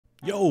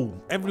Yo,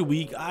 every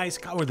week I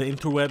scour the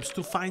interwebs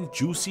to find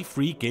juicy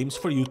free games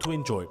for you to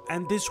enjoy,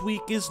 and this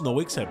week is no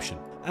exception.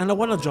 And I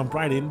want to jump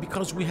right in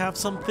because we have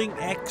something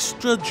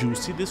extra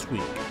juicy this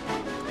week.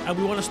 And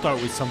we want to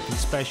start with something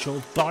special,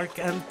 Dark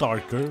and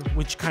Darker,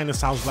 which kinda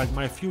sounds like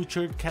my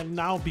future, can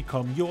now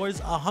become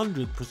yours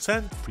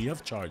 100% free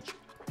of charge.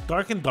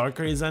 Dark and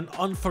Darker is an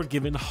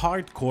unforgiving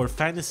hardcore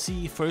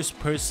fantasy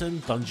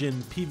first-person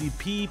dungeon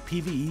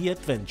PvP/PvE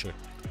adventure.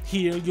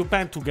 Here you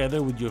band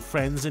together with your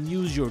friends and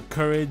use your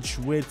courage,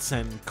 wits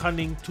and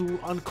cunning to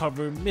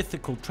uncover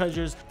mythical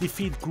treasures,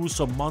 defeat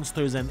gruesome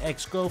monsters and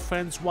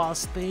ex-girlfriends while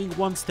staying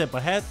one step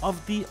ahead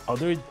of the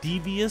other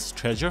devious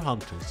treasure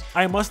hunters.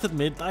 I must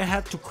admit I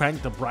had to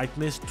crank the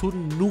brightness to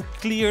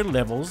nuclear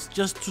levels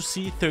just to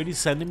see 30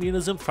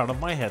 centimeters in front of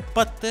my head,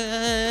 but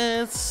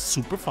it's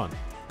super fun.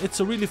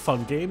 It's a really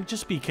fun game,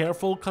 just be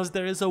careful cause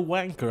there is a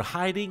wanker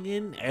hiding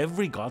in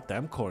every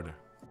goddamn corner.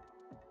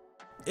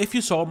 If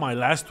you saw my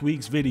last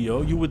week's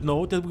video, you would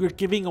know that we're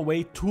giving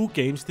away two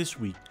games this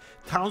week,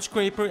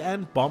 Townscraper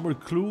and Bomber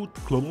Crew.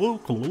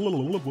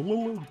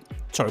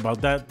 Sorry about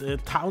that,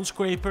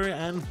 Townscraper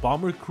and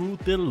Bomber Crew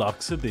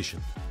Deluxe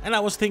Edition. And I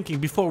was thinking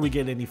before we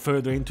get any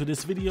further into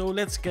this video,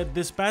 let's get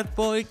this bad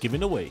boy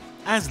given away.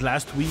 As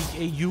last week,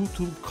 a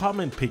YouTube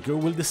comment picker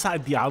will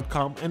decide the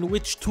outcome and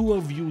which two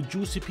of you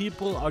juicy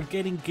people are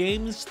getting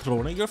games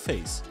thrown at your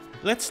face.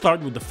 Let's start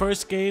with the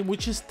first game,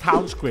 which is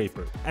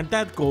Townscraper, and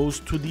that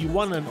goes to the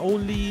one and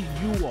only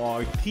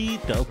URT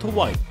Delta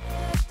White.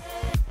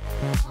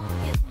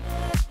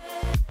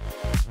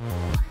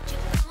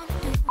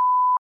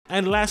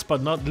 And last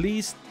but not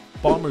least,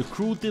 Bomber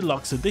Crew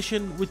Deluxe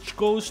Edition, which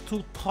goes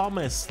to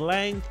Thomas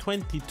Slang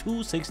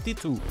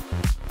 2262.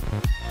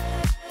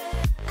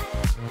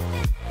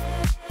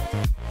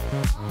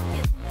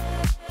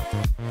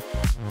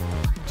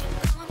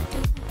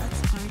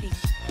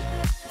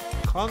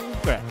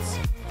 Congrats!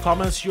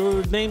 Thomas,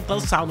 your name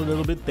does sound a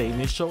little bit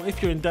Danish, so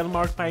if you're in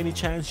Denmark by any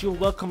chance, you're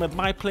welcome at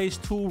my place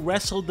to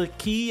wrestle the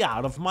key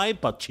out of my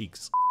butt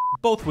cheeks.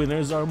 Both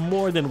winners are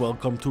more than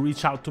welcome to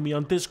reach out to me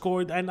on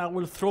Discord and I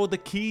will throw the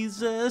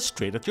keys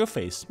straight at your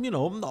face, you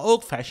know,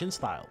 old-fashioned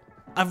style.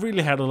 I've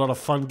really had a lot of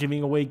fun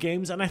giving away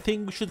games and I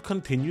think we should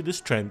continue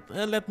this trend.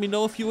 Let me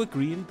know if you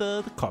agree in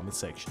the comment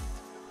section.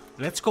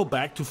 Let's go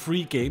back to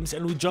free games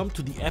and we jump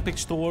to the Epic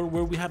Store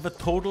where we have a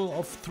total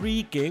of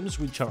 3 games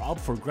which are up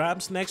for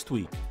grabs next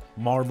week.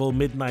 Marvel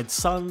Midnight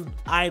Sun,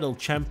 Idle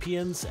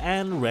Champions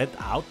and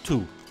Redout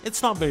 2.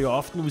 It's not very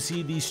often we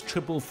see these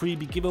triple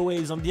freebie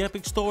giveaways on the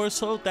Epic Store,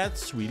 so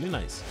that's really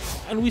nice.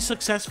 And we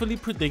successfully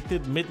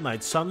predicted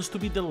Midnight Suns to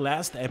be the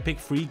last Epic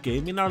free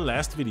game in our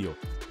last video.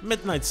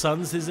 Midnight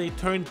Suns is a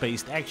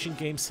turn-based action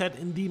game set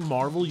in the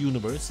Marvel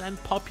universe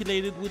and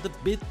populated with a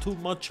bit too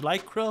much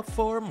lycra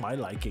for my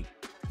liking.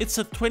 It's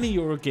a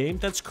 €20 game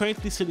that's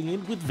currently sitting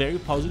in with very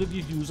positive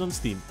reviews on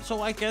Steam,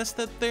 so I guess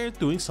that they're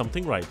doing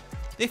something right.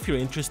 If you're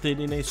interested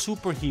in a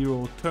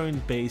superhero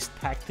turn-based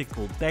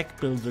tactical deck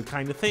builder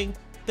kind of thing,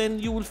 then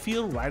you will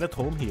feel right at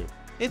home here.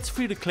 It's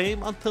free to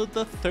claim until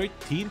the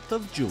 13th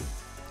of June.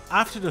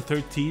 After the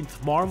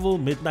 13th, Marvel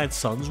Midnight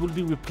Suns will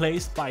be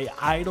replaced by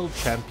Idle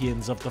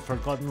Champions of the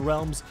Forgotten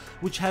Realms,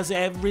 which has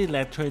every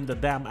letter in the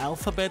damn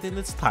alphabet in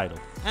its title,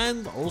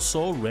 and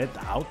also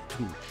Redout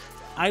 2.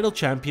 Idle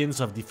Champions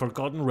of the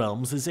Forgotten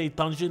Realms is a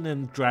Dungeons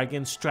and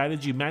Dragons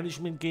strategy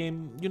management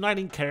game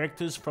uniting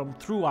characters from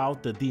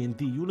throughout the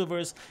D&D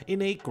universe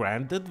in a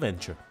grand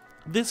adventure.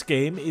 This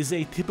game is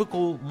a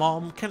typical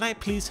 "Mom, can I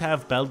please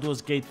have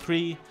Baldur's Gate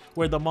 3?"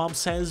 where the mom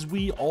says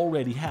we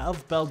already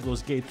have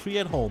Baldur's Gate 3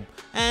 at home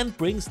and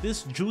brings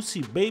this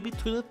juicy baby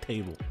to the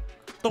table.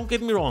 Don't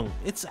get me wrong,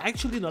 it's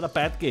actually not a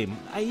bad game.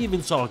 I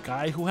even saw a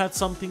guy who had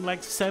something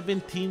like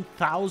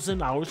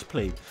 17,000 hours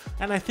played,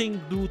 and I think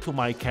due to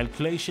my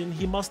calculation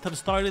he must have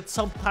started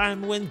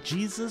sometime when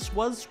Jesus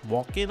was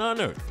walking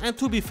on earth. And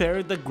to be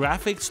fair, the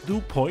graphics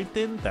do point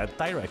in that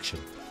direction.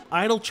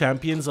 Idle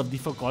Champions of the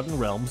Forgotten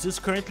Realms is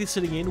currently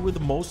sitting in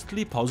with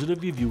mostly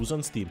positive reviews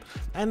on Steam,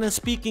 and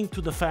speaking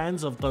to the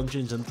fans of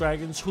Dungeons and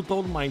Dragons who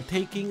don't mind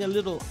taking a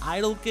little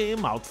idle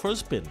game out for a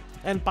spin.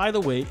 And by the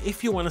way,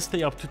 if you want to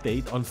stay up to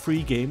date on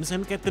free games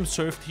and get them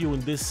served to you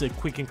in this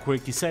quick and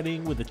quirky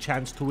setting with a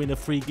chance to win a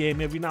free game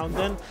every now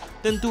and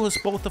then do us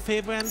both a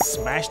favor and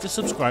smash the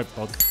subscribe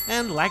button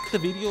and like the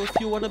video if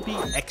you want to be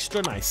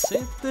extra nice.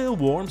 It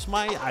warms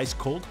my ice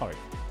cold heart.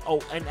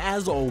 Oh, and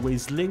as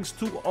always, links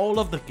to all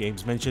of the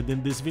games mentioned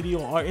in this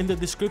video are in the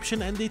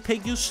description and they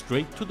take you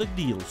straight to the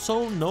deal,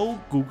 so no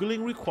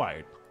googling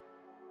required.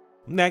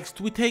 Next,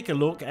 we take a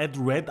look at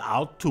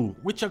Redout 2,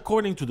 which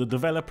according to the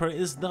developer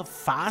is the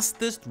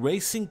fastest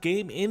racing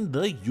game in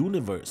the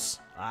universe.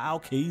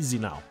 Okay, easy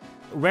now.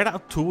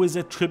 Redout 2 is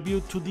a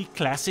tribute to the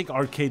classic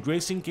arcade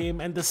racing game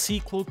and the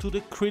sequel to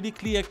the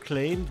critically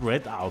acclaimed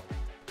Redout.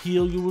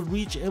 Here you will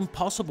reach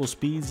impossible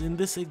speeds in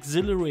this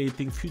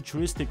exhilarating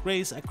futuristic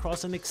race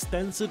across an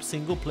extensive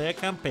single player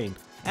campaign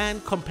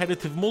and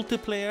competitive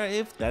multiplayer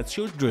if that's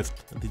your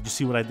drift. Did you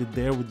see what I did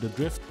there with the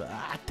drift?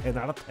 10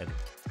 out of 10.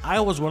 I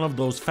was one of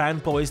those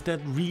fanboys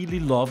that really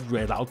loved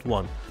Redout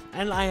 1,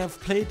 and I have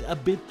played a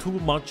bit too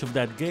much of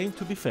that game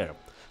to be fair.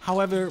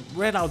 However,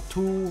 Redout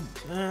 2,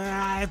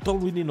 I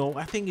don't really know.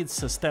 I think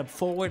it's a step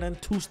forward and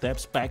 2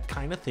 steps back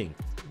kind of thing.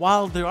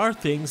 While there are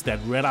things that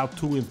Redout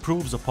 2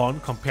 improves upon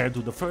compared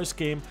to the first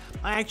game,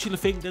 I actually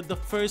think that the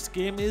first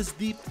game is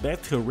the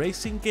better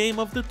racing game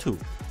of the two.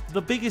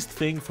 The biggest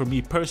thing for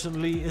me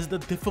personally is the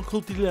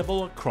difficulty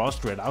level across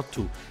Redout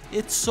 2.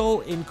 It's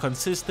so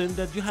inconsistent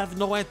that you have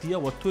no idea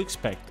what to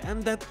expect,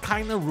 and that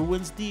kinda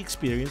ruins the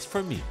experience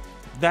for me.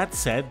 That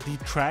said, the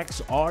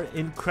tracks are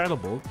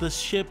incredible, the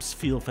ships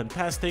feel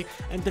fantastic,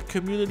 and the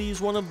community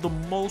is one of the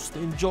most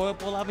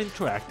enjoyable I've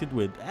interacted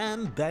with,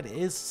 and that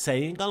is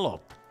saying a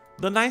lot.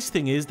 The nice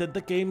thing is that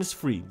the game is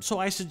free, so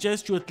I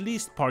suggest you at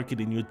least park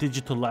it in your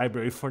digital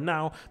library for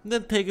now,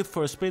 then take it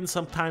for a spin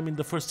sometime in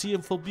the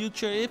foreseeable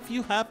future if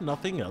you have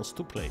nothing else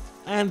to play.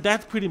 And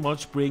that pretty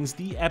much brings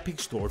the Epic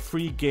Store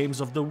free games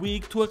of the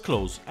week to a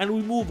close, and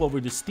we move over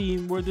to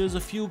Steam where there's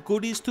a few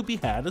goodies to be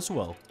had as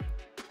well.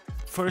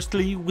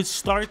 Firstly, we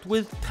start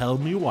with Tell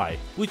Me Why,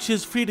 which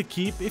is free to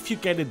keep if you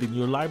get it in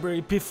your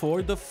library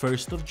before the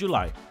 1st of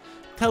July.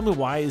 Tell Me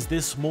Why is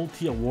this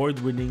multi-award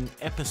winning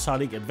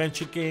episodic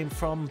adventure game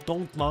from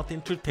Don't Not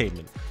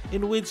Entertainment,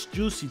 in which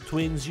juicy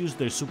twins use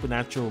their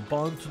supernatural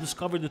bond to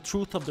discover the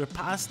truth of their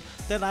past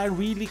that I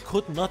really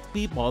could not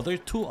be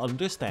bothered to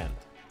understand.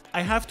 I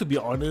have to be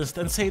honest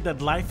and say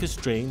that Life is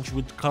Strange,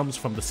 which comes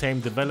from the same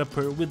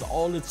developer with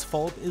all its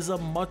fault, is a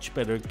much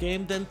better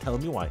game than Tell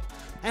Me Why.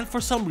 And for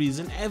some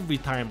reason, every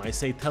time I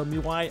say Tell Me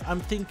Why, I'm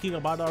thinking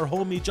about our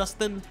homie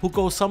Justin, who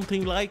goes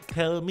something like,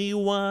 "Tell me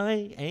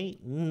why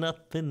ain't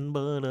nothing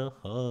but a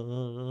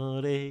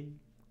heartache.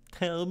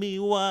 Tell me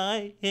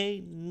why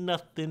ain't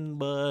nothing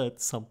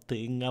but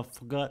something I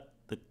forgot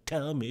to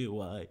tell me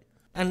why."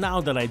 And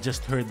now that I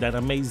just heard that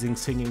amazing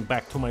singing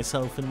back to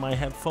myself in my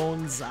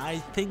headphones, I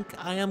think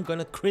I am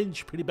gonna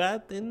cringe pretty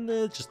bad in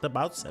just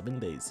about 7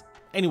 days.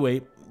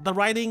 Anyway, the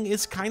writing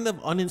is kind of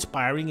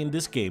uninspiring in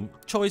this game,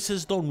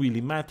 choices don't really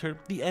matter,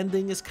 the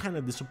ending is kind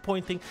of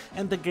disappointing,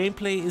 and the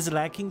gameplay is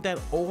lacking that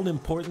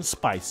all-important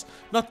spice.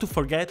 Not to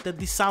forget that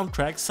the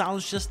soundtrack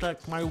sounds just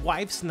like my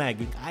wife's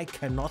nagging. I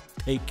cannot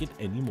take it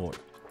anymore.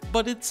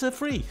 But it's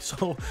free,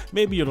 so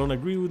maybe you don't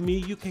agree with me,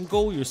 you can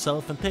go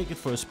yourself and take it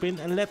for a spin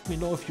and let me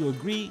know if you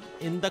agree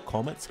in the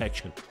comment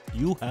section.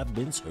 You have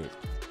been served.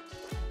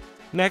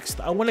 Next,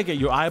 I want to get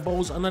your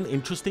eyeballs on an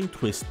interesting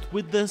twist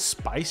with the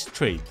Spice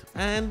Trade,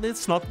 and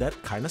it's not that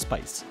kind of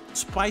spice.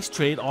 Spice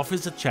Trade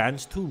offers a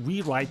chance to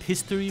rewrite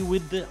history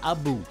with the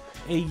Abu,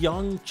 a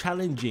young,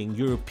 challenging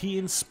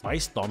European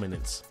spice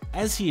dominance.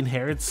 As he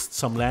inherits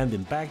some land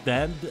in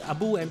Baghdad,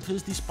 Abu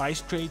enters the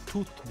spice trade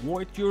to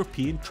thwart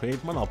European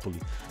trade monopoly,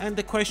 and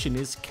the question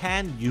is,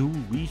 can you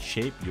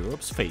reshape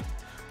Europe's fate?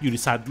 You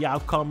decide the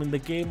outcome in the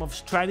game of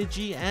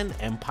strategy and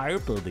empire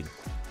building.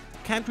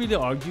 Can't really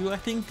argue, I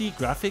think the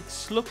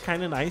graphics look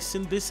kinda nice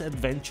in this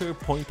adventure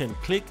point and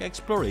click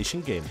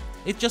exploration game.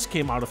 It just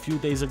came out a few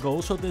days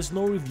ago, so there's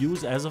no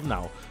reviews as of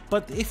now,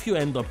 but if you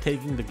end up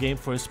taking the game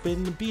for a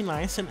spin, be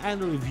nice and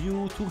add a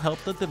review to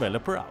help the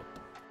developer out.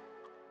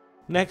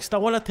 Next, I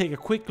want to take a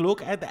quick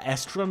look at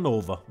Astra,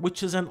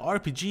 which is an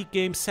RPG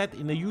game set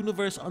in a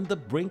universe on the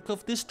brink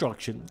of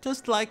destruction,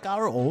 just like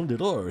our own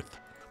little Earth.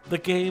 The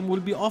game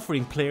will be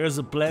offering players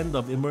a blend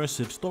of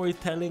immersive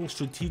storytelling,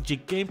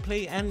 strategic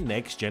gameplay and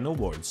next-gen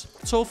awards.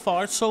 So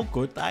far so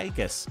good, I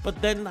guess. But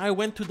then I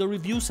went to the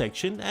review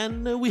section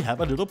and we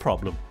have a little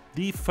problem.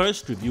 The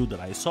first review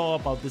that I saw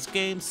about this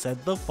game said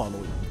the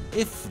following: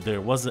 if there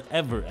was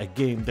ever a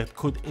game that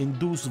could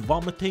induce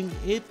vomiting,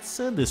 it's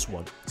this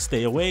one.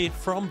 Stay away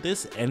from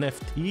this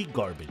NFT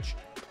garbage.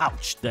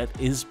 Ouch, that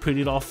is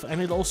pretty rough,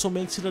 and it also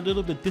makes it a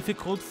little bit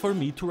difficult for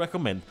me to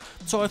recommend.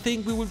 So I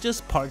think we will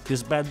just park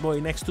this bad boy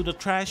next to the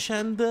trash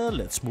and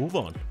let's move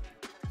on.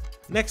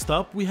 Next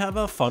up, we have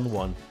a fun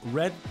one,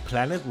 Red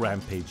Planet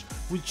Rampage,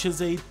 which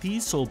is a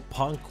diesel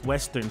punk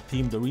western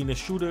themed arena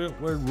shooter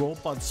where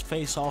robots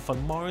face off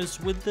on Mars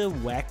with the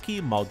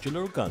wacky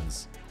modular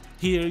guns.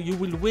 Here you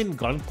will win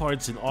gun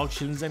parts in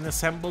auctions and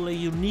assemble a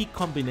unique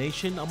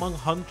combination among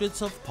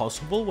hundreds of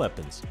possible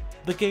weapons.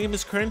 The game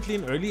is currently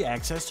in early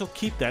access, so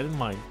keep that in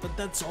mind, but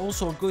that's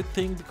also a good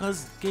thing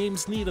because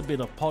games need a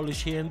bit of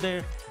polish here and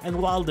there, and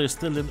while they're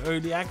still in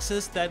early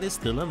access, that is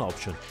still an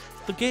option.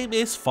 The game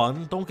is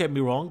fun, don't get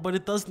me wrong, but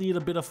it does need a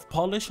bit of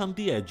polish on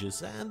the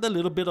edges and a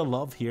little bit of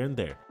love here and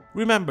there.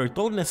 Remember,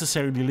 don't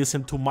necessarily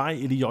listen to my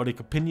idiotic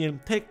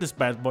opinion, take this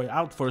bad boy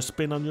out for a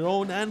spin on your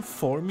own and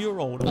form your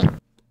own.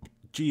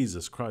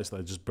 Jesus Christ,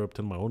 I just burped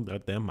in my own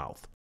goddamn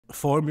mouth.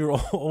 Form your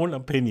own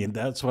opinion,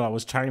 that's what I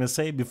was trying to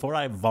say before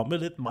I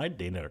vomited my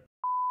dinner.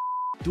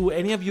 Do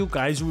any of you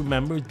guys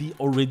remember the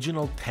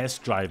original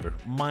Test Driver?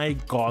 My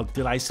god,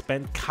 did I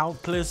spend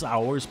countless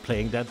hours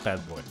playing that bad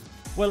boy.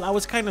 Well, I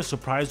was kinda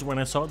surprised when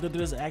I saw that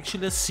there's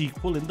actually a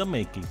sequel in the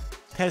making.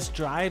 Test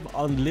Drive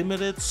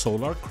Unlimited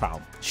Solar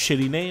Crown.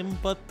 Shitty name,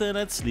 but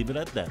let's leave it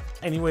at that.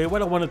 Anyway,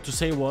 what I wanted to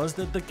say was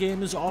that the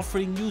game is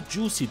offering you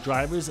juicy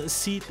drivers a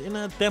seat in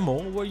a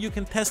demo where you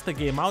can test the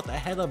game out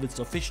ahead of its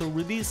official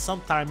release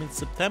sometime in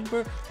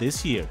September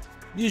this year.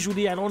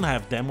 Usually I don't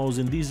have demos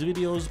in these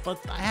videos, but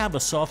I have a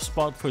soft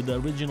spot for the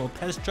original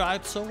Test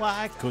Drive, so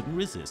I couldn't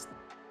resist.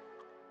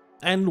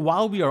 And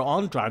while we are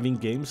on driving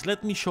games,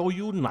 let me show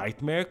you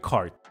Nightmare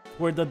Kart,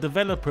 where the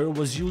developer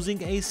was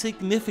using a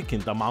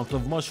significant amount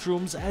of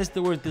mushrooms as they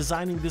were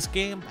designing this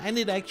game, and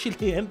it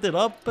actually ended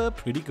up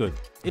pretty good.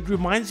 It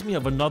reminds me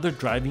of another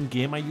driving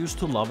game I used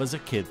to love as a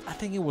kid. I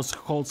think it was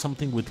called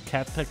something with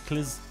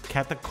Cataclysm,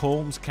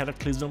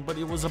 but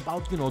it was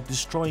about,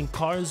 destroying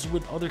cars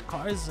with other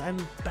cars,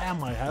 and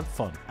damn, I had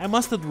fun. I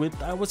must admit,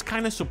 I was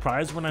kinda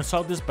surprised when I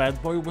saw this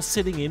bad boy was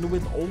sitting in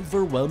with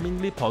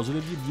overwhelmingly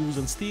positive reviews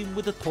on Steam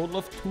with a total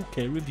of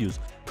 2k reviews.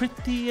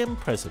 Pretty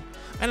impressive,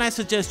 and I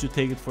suggest you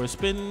take it for a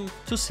spin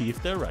to see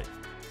if they're right.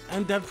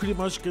 And that pretty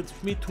much gets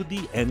me to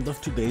the end of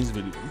today's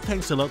video.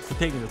 Thanks a lot for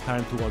taking the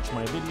time to watch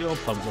my video.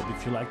 Thumbs up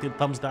if you liked it,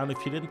 thumbs down if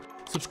you didn't,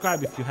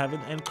 subscribe if you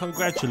haven't, and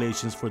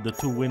congratulations for the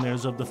 2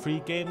 winners of the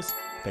free games.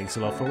 Thanks a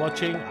lot for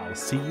watching. I'll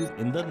see you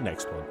in the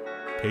next one.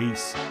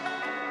 Peace.